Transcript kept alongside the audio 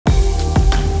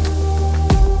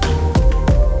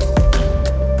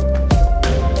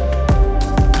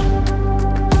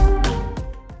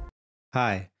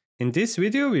In this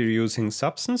video we're using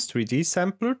Substance 3D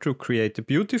Sampler to create a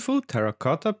beautiful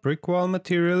terracotta brick wall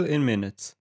material in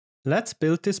minutes. Let's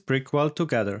build this brick wall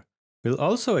together. We'll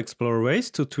also explore ways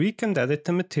to tweak and edit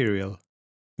the material.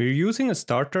 We're using a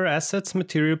starter assets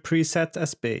material preset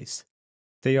as base.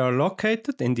 They are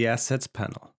located in the assets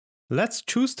panel. Let's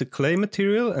choose the clay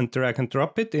material and drag and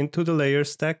drop it into the layer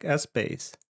stack as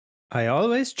base. I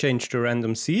always change the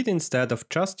random seed instead of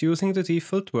just using the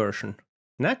default version.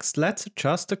 Next, let's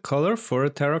adjust the color for a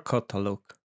terracotta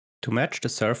look. To match the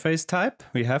surface type,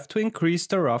 we have to increase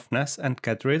the roughness and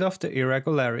get rid of the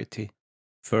irregularity.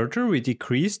 Further, we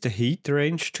decrease the heat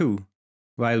range too.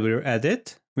 While we're at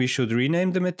it, we should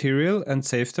rename the material and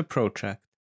save the project.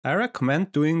 I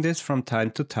recommend doing this from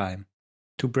time to time.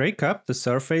 To break up the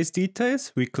surface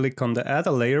details, we click on the Add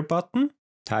a Layer button,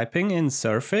 typing in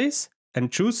Surface,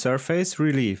 and choose Surface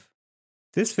Relief.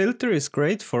 This filter is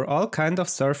great for all kinds of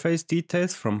surface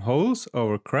details from holes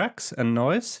over cracks and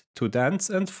noise to dents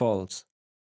and falls.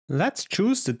 Let's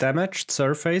choose the Damaged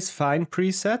Surface Fine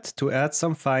preset to add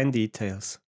some fine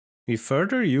details. We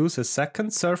further use a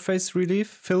second Surface Relief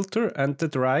filter and the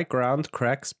Dry Ground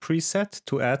Cracks preset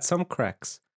to add some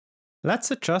cracks.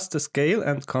 Let's adjust the scale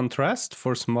and contrast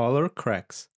for smaller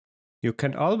cracks. You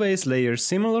can always layer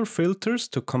similar filters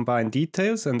to combine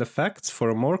details and effects for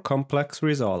a more complex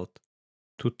result.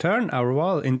 To turn our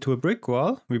wall into a brick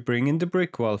wall, we bring in the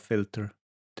brick wall filter.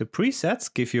 The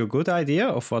presets give you a good idea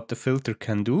of what the filter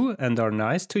can do and are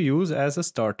nice to use as a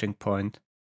starting point.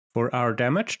 For our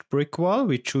damaged brick wall,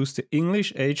 we choose the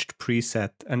English Aged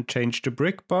preset and change the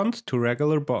brick bond to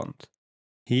regular bond.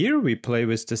 Here we play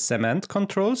with the cement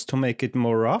controls to make it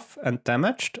more rough and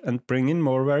damaged and bring in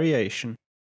more variation.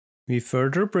 We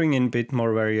further bring in a bit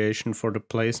more variation for the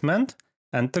placement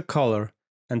and the color,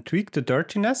 and tweak the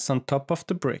dirtiness on top of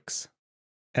the bricks.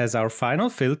 As our final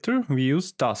filter, we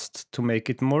use dust to make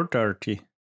it more dirty.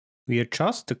 We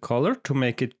adjust the color to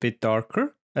make it a bit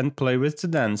darker and play with the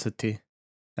density.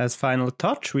 As final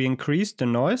touch, we increase the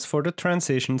noise for the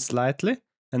transition slightly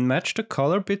and match the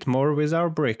color a bit more with our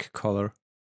brick color.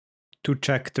 To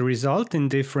check the result in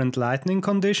different lighting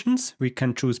conditions, we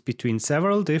can choose between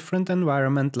several different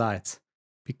environment lights.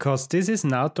 Because this is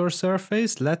an outdoor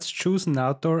surface, let's choose an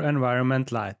outdoor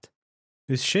environment light.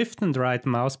 With Shift and right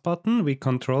mouse button, we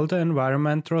control the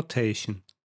environment rotation.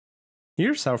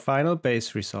 Here's our final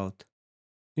base result.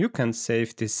 You can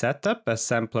save this setup as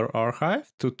Sampler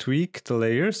Archive to tweak the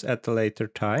layers at a later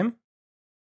time.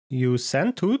 Use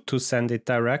Send to send it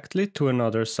directly to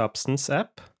another Substance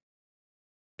app.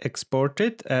 Export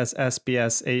it as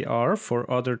SBS AR for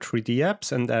other 3D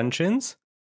apps and engines,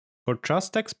 or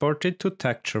just export it to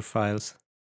texture files.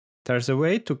 There's a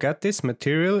way to get this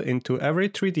material into every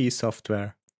 3D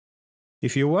software.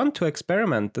 If you want to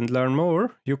experiment and learn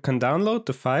more, you can download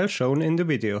the file shown in the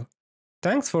video.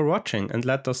 Thanks for watching and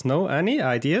let us know any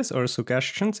ideas or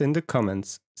suggestions in the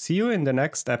comments. See you in the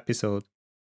next episode.